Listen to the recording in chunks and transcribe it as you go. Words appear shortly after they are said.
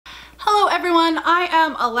everyone, I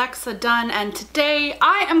am Alexa Donne, and today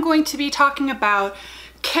I am going to be talking about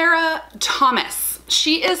Kara Thomas.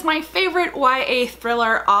 She is my favorite YA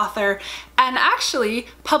thriller author and actually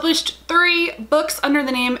published 3 books under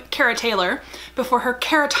the name Kara Taylor before her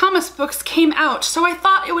Kara Thomas books came out. So I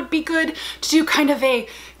thought it would be good to do kind of a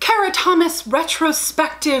Kara Thomas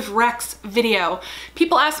retrospective Rex video.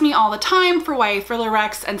 People ask me all the time for YA thriller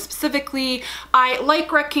Rex, and specifically I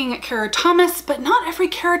like recking Kara Thomas, but not every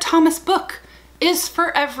Kara Thomas book is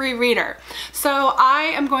for every reader. So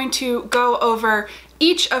I am going to go over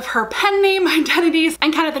each of her pen name identities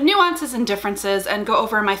and kind of the nuances and differences, and go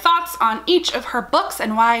over my thoughts on each of her books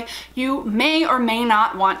and why you may or may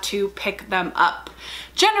not want to pick them up.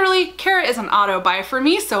 Generally, Kara is an auto buy for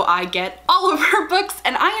me, so I get all of her books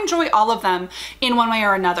and I enjoy all of them in one way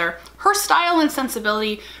or another. Her style and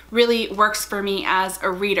sensibility really works for me as a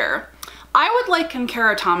reader. I would liken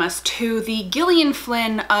Kara Thomas to the Gillian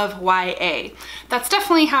Flynn of YA. That's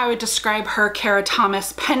definitely how I would describe her Kara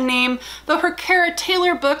Thomas pen name, though her Kara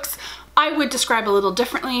Taylor books I would describe a little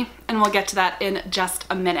differently, and we'll get to that in just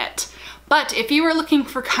a minute. But if you were looking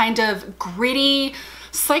for kind of gritty,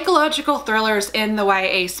 psychological thrillers in the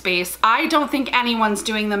YA space, I don't think anyone's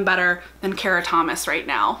doing them better than Kara Thomas right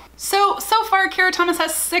now. So far Kara Thomas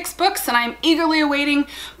has 6 books, and I'm eagerly awaiting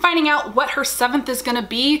finding out what her 7th is gonna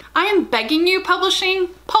be. I am begging you, publishing,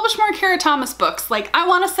 publish more Kara Thomas books. Like, I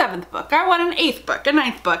want a 7th book, I want an 8th book, a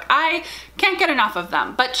 9th book. I can't get enough of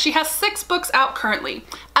them, but she has 6 books out currently.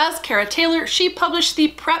 As Kara Taylor, she published the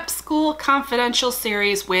Prep School Confidential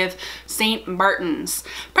series with St. Martin's.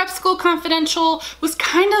 Prep School Confidential was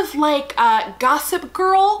kind of like Gossip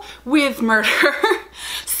Girl with murder.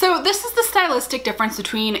 So this is the stylistic difference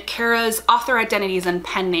between Kara's author identities and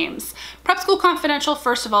pen names. Prep School Confidential,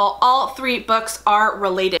 first of all 3 books are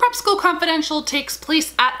related. Prep School Confidential takes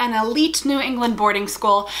place at an elite New England boarding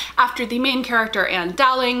school after the main character, Anne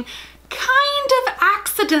Dowling, kind of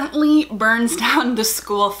accidentally burns down the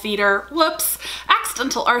school theater. Whoops,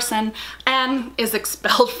 accidental arson, and is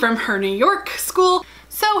expelled from her New York school.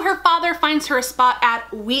 So her father finds her a spot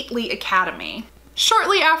at Wheatley Academy.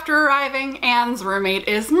 Shortly after arriving, Anne's roommate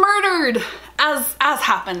is murdered, as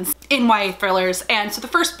happens in YA thrillers. And so the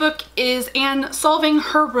first book is Anne solving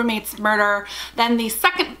her roommate's murder. Then the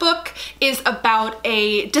second book is about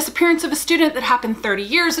a disappearance of a student that happened 30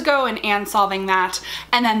 years ago and Anne solving that.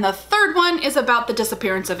 And then the third one is about the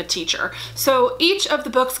disappearance of a teacher. So each of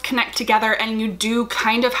the books connect together, and you do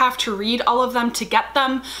kind of have to read all of them to get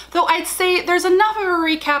them. Though I'd say there's enough of a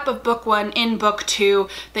recap of book 1 in book 2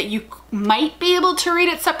 that you might be able to read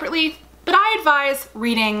it separately, but I advise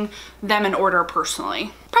reading them in order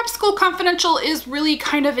personally. Prep School Confidential is really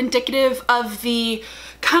kind of indicative of the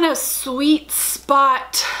kind of sweet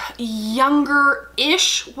spot,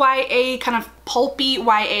 younger-ish YA, kind of pulpy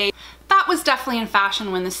YA. That was definitely in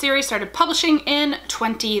fashion when the series started publishing in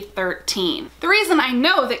 2013. The reason I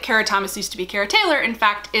know that Kara Thomas used to be Kara Taylor, in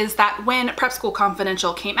fact, is that when Prep School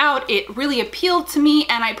Confidential came out, it really appealed to me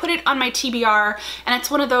and I put it on my TBR, and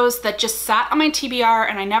it's one of those that just sat on my TBR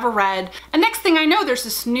and I never read. And next thing I know, there's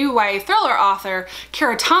this new YA thriller author,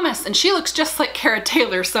 Kara Thomas, and she looks just like Kara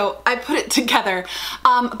Taylor, so I put it together.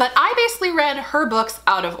 But I basically read her books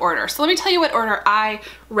out of order. So let me tell you what order I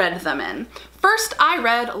read them in. First, I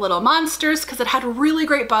read Little Monsters because it had really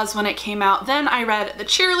great buzz when it came out. Then I read The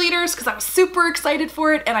Cheerleaders because I was super excited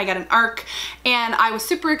for it and I got an arc, and I was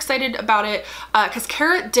super excited about it because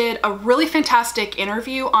Kara did a really fantastic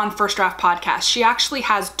interview on First Draft Podcast. She actually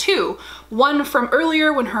has 2, one from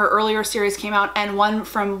earlier when her earlier series came out and one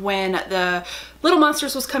from when the Little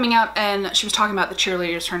Monsters was coming out, and she was talking about The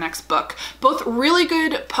Cheerleaders, her next book. Both really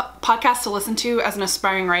good podcasts to listen to as an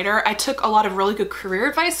aspiring writer. I took a lot of really good career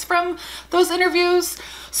advice from those interviews.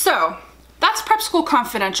 So that's Prep School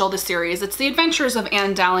Confidential, the series. It's the adventures of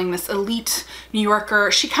Anne Dowling, this elite New Yorker.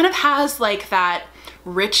 She kind of has like that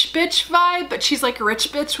rich bitch vibe, but she's like a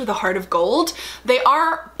rich bitch with a heart of gold. They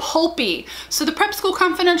are pulpy. So the Prep School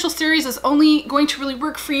Confidential series is only going to really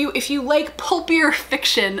work for you if you like pulpier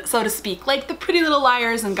fiction, so to speak, like the Pretty Little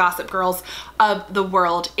Liars and Gossip Girls of the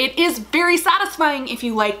world. It is very satisfying if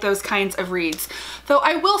you like those kinds of reads. Though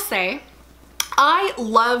I will say, I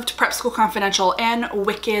loved Prep School Confidential and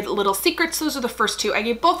Wicked Little Secrets. Those are the first 2. I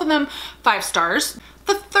gave both of them 5 stars.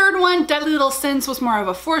 The third one, Deadly Little Sins, was more of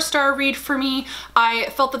a 4-star read for me. I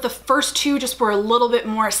felt that the first 2 just were a little bit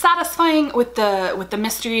more satisfying with the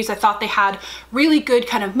mysteries. I thought they had really good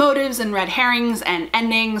kind of motives and red herrings and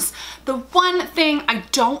endings. The one thing I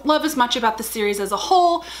don't love as much about the series as a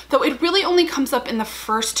whole, though it really only comes up in the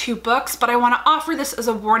first 2 books, but I want to offer this as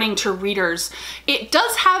a warning to readers. It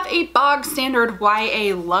does have a bog standard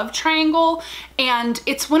YA love triangle, And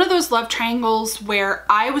it's one of those love triangles where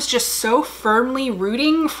I was just so firmly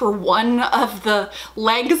rooting for one of the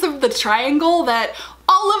legs of the triangle that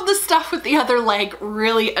all of the stuff with the other leg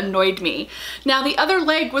really annoyed me. Now, the other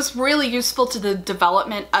leg was really useful to the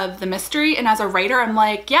development of the mystery, and as a writer, I'm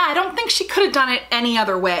like, yeah, I don't think she could have done it any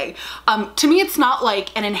other way. To me, it's not like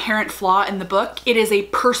an inherent flaw in the book. It is a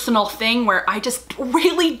personal thing where I just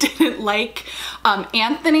really didn't like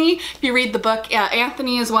Anthony. If you read the book,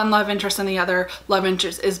 Anthony is one love interest and the other love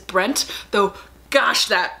interest is Brent, though gosh,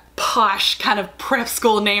 that posh kind of prep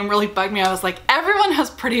school name really bugged me. I was like, everyone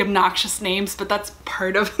has pretty obnoxious names, but that's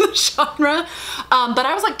part of the genre. But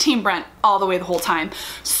I was like Team Brent all the way the whole time.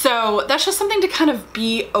 So that's just something to kind of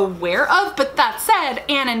be aware of. But that said,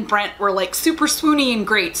 Anne and Brent were like super swoony and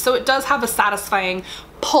great. So it does have a satisfying,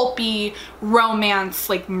 pulpy romance,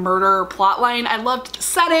 like murder plotline. I loved the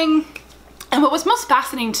setting. And what was most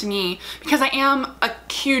fascinating to me, because I am a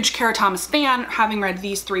huge Kara Thomas fan, having read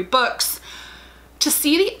these 3 books, to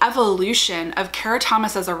see the evolution of Kara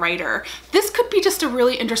Thomas as a writer. This could be just a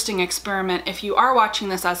really interesting experiment if you are watching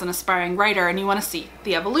this as an aspiring writer and you want to see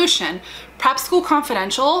the evolution. Prep School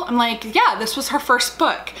Confidential, I'm like, yeah, this was her first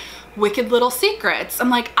book. Wicked Little Secrets,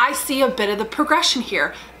 I'm like, I see a bit of the progression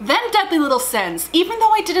here. Then Deadly Little Sins, even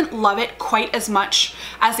though I didn't love it quite as much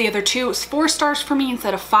as the other 2, it was 4 stars for me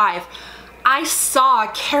instead of 5. I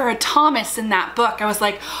saw Kara Thomas in that book. I was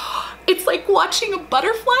like, it's like watching a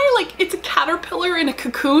butterfly, like it's a caterpillar in a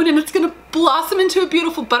cocoon and it's gonna blossom into a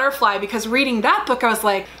beautiful butterfly, because reading that book I was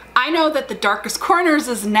like, I know that The Darkest Corners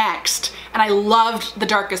is next, and I loved The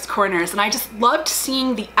Darkest Corners, and I just loved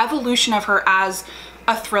seeing the evolution of her as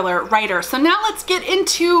a thriller writer. So now let's get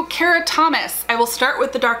into Kara Thomas. I will start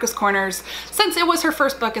with The Darkest Corners since it was her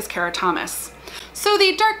first book as Kara Thomas. So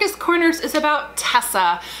The Darkest Corners is about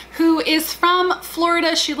Tessa, who is from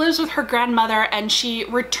Florida. She lives with her grandmother and she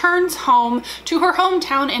returns home to her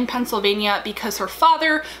hometown in Pennsylvania because her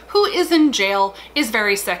father, who is in jail, is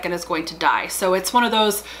very sick and is going to die. So it's one of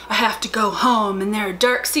those, I have to go home and there are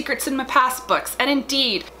dark secrets in my past books. And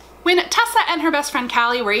indeed, when Tessa and her best friend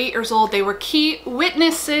Callie were 8 years old, they were key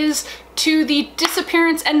witnesses to the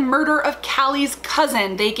disappearance and murder of Callie's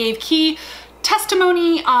cousin. They gave key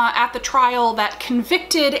testimony at the trial that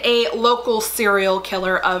convicted a local serial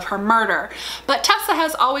killer of her murder. But Tessa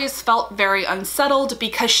has always felt very unsettled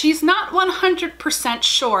because she's not 100%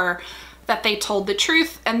 sure that they told the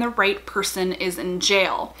truth and the right person is in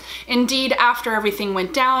jail. Indeed, after everything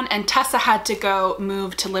went down and Tessa had to go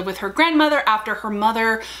move to live with her grandmother after her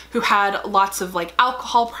mother, who had lots of like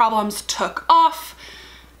alcohol problems, took off,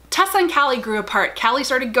 Tessa and Callie grew apart. Callie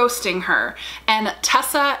started ghosting her and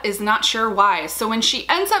Tessa is not sure why. So when she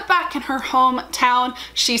ends up back in her hometown,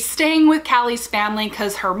 she's staying with Callie's family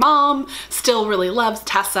because her mom still really loves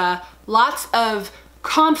Tessa. Lots of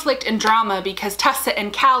conflict and drama because Tessa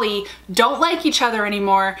and Callie don't like each other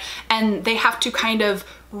anymore and they have to kind of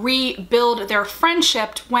rebuild their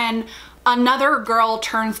friendship when another girl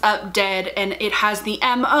turns up dead, and it has the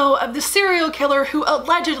MO of the serial killer who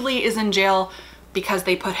allegedly is in jail because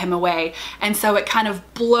they put him away. And so it kind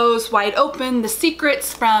of blows wide open the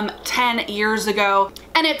secrets from 10 years ago.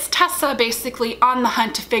 And it's Tessa basically on the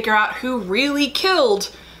hunt to figure out who really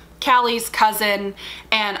killed Callie's cousin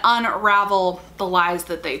and unravel the lies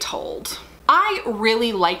that they told. I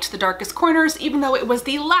really liked The Darkest Corners, even though it was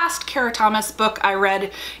the last Kara Thomas book I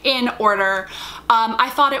read in order. I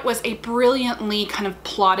thought it was a brilliantly kind of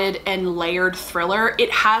plotted and layered thriller.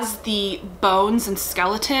 It has the bones and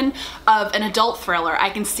skeleton of an adult thriller. I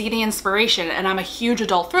can see the inspiration, and I'm a huge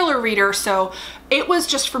adult thriller reader, so it was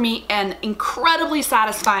just for me an incredibly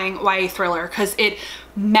satisfying YA thriller because it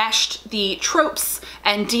meshed the tropes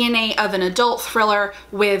and DNA of an adult thriller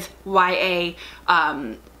with YA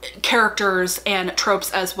characters and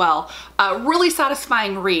tropes as well. Really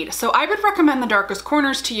satisfying read. So I would recommend The Darkest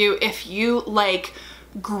Corners to you if you like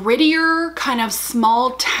grittier, kind of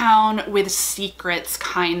small town with secrets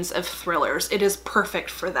kinds of thrillers. It is perfect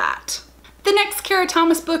for that. The next Kara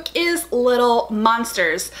Thomas book is Little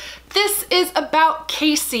Monsters. This is about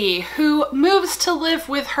Casey, who moves to live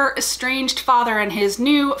with her estranged father and his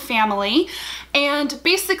new family, and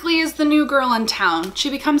basically is the new girl in town. She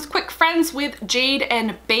becomes quick friends with Jade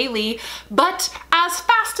and Bailey, but as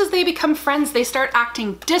fast as they become friends, they start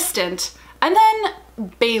acting distant, and then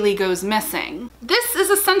Bailey goes missing. This is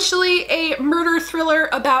essentially a murder thriller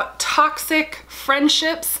about toxic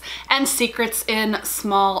friendships and secrets in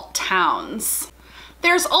small towns.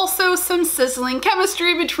 There's also some sizzling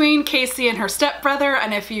chemistry between Casey and her stepbrother,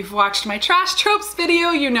 and if you've watched my trash tropes video,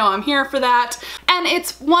 you know I'm here for that. And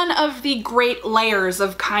it's one of the great layers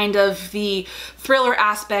of kind of the thriller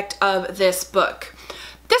aspect of this book.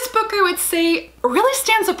 This book, I would say, really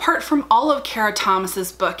stands apart from all of Kara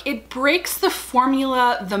Thomas's book. It breaks the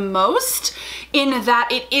formula the most in that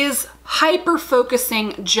it is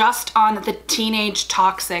hyper-focusing just on the teenage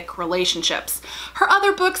toxic relationships. Her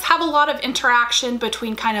other books have a lot of interaction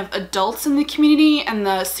between kind of adults in the community and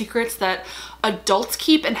the secrets that adults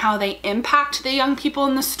keep and how they impact the young people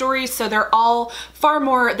in the story. So they're all far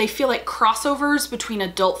more, they feel like crossovers between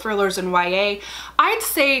adult thrillers and YA. I'd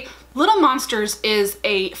say Little Monsters is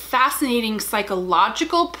a fascinating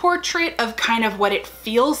psychological portrait of kind of what it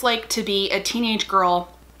feels like to be a teenage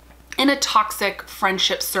girl in a toxic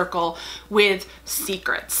friendship circle with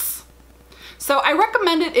secrets. So I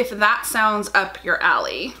recommend it if that sounds up your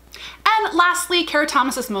alley. And lastly, Kara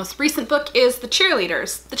Thomas's most recent book is The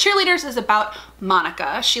Cheerleaders. The Cheerleaders is about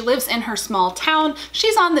Monica. She lives in her small town,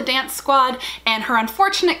 she's on the dance squad, and her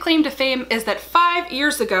unfortunate claim to fame is that 5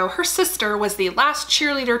 years ago, her sister was the last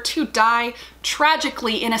cheerleader to die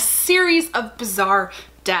tragically in a series of bizarre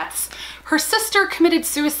deaths. Her sister committed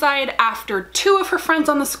suicide after 2 of her friends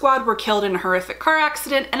on the squad were killed in a horrific car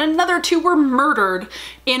accident, and another 2 were murdered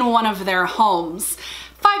in one of their homes.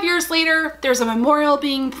 5 years later, there's a memorial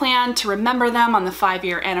being planned to remember them on the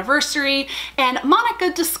 5-year anniversary, and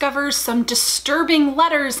Monica discovers some disturbing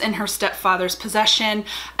letters in her stepfather's possession,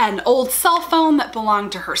 an old cell phone that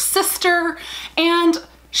belonged to her sister, and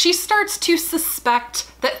she starts to suspect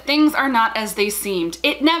that things are not as they seemed.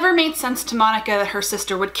 It never made sense to Monica that her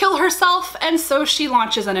sister would kill herself, and so she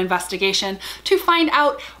launches an investigation to find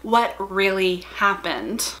out what really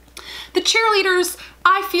happened. The Cheerleaders,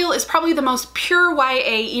 I feel, is probably the most pure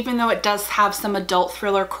YA, even though it does have some adult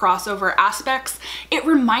thriller crossover aspects. It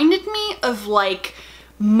reminded me of like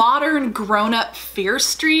modern grown-up Fear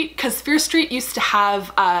Street, because Fear Street used to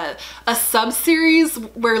have a sub-series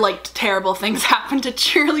where like terrible things happened to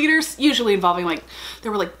cheerleaders, usually involving like,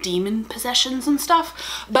 there were like demon possessions and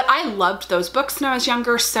stuff. But I loved those books when I was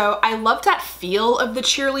younger, so I loved that feel of the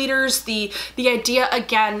Cheerleaders. The idea,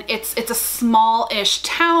 again, it's a small-ish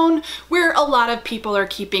town where a lot of people are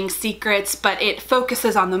keeping secrets, but it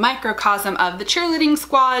focuses on the microcosm of the cheerleading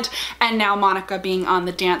squad and now Monica being on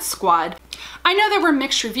the dance squad. I know there were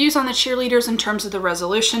mixed reviews on The Cheerleaders in terms of the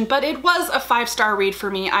resolution, but it was a 5-star read for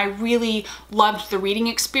me. I really loved the reading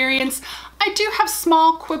experience. I do have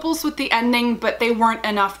small quibbles with the ending, but they weren't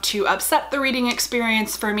enough to upset the reading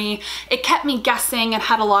experience for me. It kept me guessing and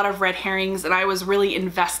had a lot of red herrings, and I was really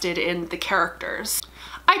invested in the characters.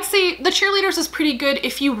 I'd say The Cheerleaders is pretty good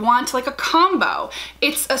if you want like a combo.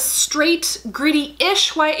 It's a straight,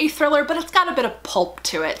 gritty-ish YA thriller, but it's got a bit of pulp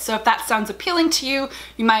to it. So if that sounds appealing to you,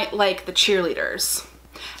 you might like The Cheerleaders.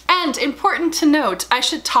 And important to note, I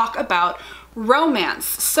should talk about romance.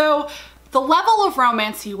 So the level of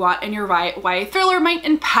romance you want in your YA thriller might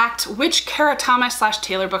impact which Kara Thomas /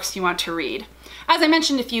 Taylor books you want to read. As I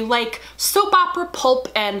mentioned, if you like soap opera, pulp,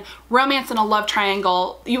 and romance in a love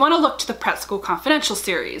triangle, you want to look to the Prep School Confidential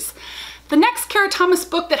series. The next Kara Thomas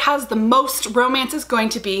book that has the most romance is going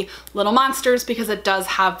to be Little Monsters, because it does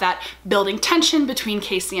have that building tension between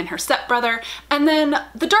Casey and her stepbrother. And then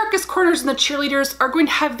the darkest corners in The Cheerleaders are going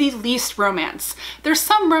to have the least romance. There's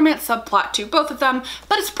some romance subplot to both of them,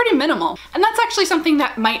 but it's pretty minimal. And that's actually something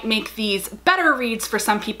that might make these better reads for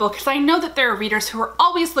some people, because I know that there are readers who are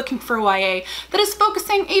always looking for YA that is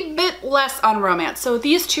focusing a bit less on romance. So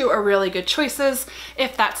these two are really good choices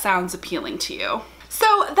if that sounds appealing to you. So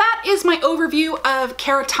that is my overview of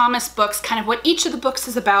Kara Thomas books, kind of what each of the books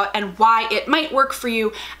is about and why it might work for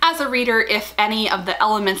you as a reader if any of the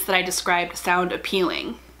elements that I described sound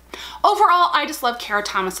appealing. Overall, I just love Kara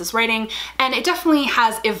Thomas's writing, and it definitely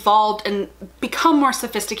has evolved and become more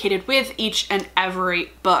sophisticated with each and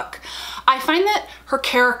every book. I find that her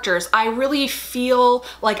characters, I really feel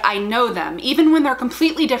like I know them, even when they're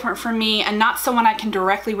completely different from me and not someone I can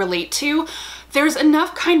directly relate to. There's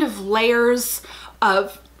enough kind of layers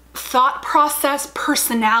of thought process,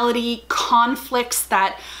 personality, conflicts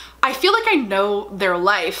that I feel like I know their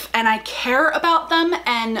life and I care about them,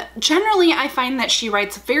 and generally I find that she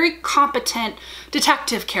writes very competent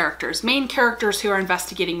detective characters, main characters who are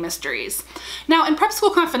investigating mysteries. Now in Prep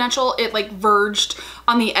School Confidential, it like verged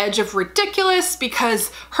on the edge of ridiculous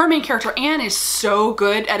because her main character Anne is so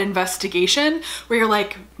good at investigation where you're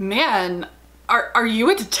like, man, are you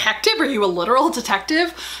a detective? Are you a literal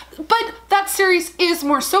detective? But that series is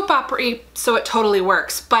more soap opera-y, so it totally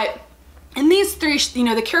works. But in these three, you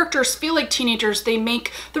know, the characters feel like teenagers. They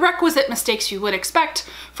make the requisite mistakes you would expect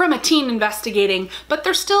from a teen investigating, but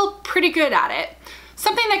they're still pretty good at it.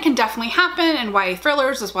 Something that can definitely happen in YA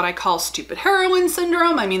thrillers is what I call stupid heroine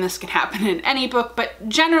syndrome. I mean, this can happen in any book, but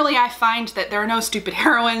generally I find that there are no stupid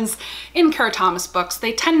heroines in Kara Thomas books.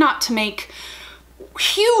 They tend not to make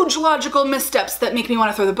huge logical missteps that make me want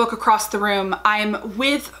to throw the book across the room. I'm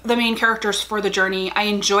with the main characters for the journey. I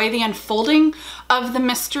enjoy the unfolding of the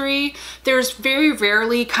mystery. There's very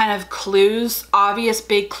rarely kind of clues, obvious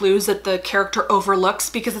big clues that the character overlooks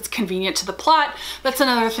because it's convenient to the plot. That's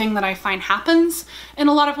another thing that I find happens in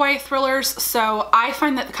a lot of YA thrillers. So I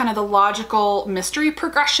find that kind of the logical mystery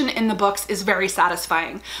progression in the books is very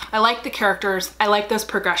satisfying. I like the characters. I like those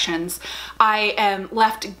progressions. I am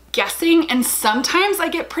left guessing, and sometimes I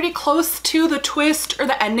get pretty close to the twist or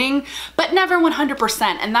the ending, but never 100%,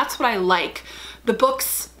 and that's what I like. The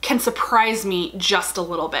books can surprise me just a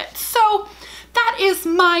little bit. So that is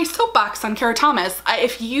my soapbox on Kara Thomas.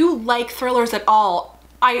 If you like thrillers at all,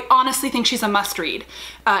 I honestly think she's a must-read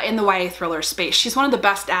in the YA thriller space. She's one of the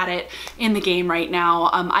best at it in the game right now.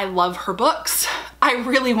 I love her books. I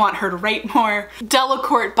really want her to write more.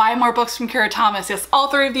 Delacorte, buy more books from Kara Thomas. Yes, all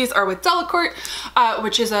three of these are with Delacorte,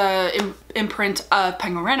 which is a imprint of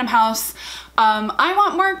Penguin Random House. I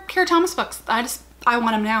want more Kara Thomas books. I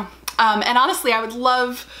want them now. And honestly, I would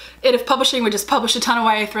love it if publishing would just publish a ton of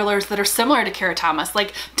YA thrillers that are similar to Kara Thomas.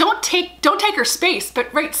 Like, don't take her space,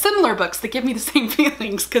 but write similar books that give me the same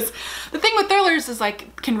feelings. Because the thing with thrillers is I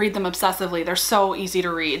can read them obsessively. They're so easy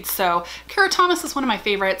to read. So Kara Thomas is one of my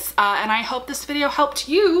favorites, and I hope this video helped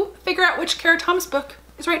you figure out which Kara Thomas book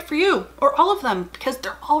is right for you, or all of them, because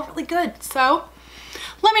they're all really good. So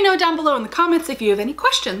let me know down below in the comments if you have any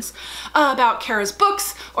questions about Kara's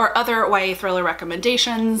books or other YA thriller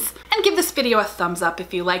recommendations, and give this video a thumbs up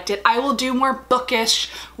if you liked it. I will do more bookish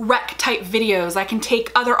rec type videos. I can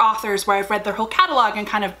take other authors where I've read their whole catalog and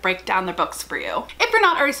kind of break down their books for you. If you're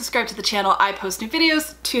not already subscribed to the channel, I post new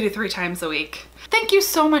videos 2 to 3 times a week. Thank you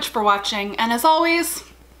so much for watching, and as always,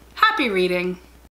 happy reading.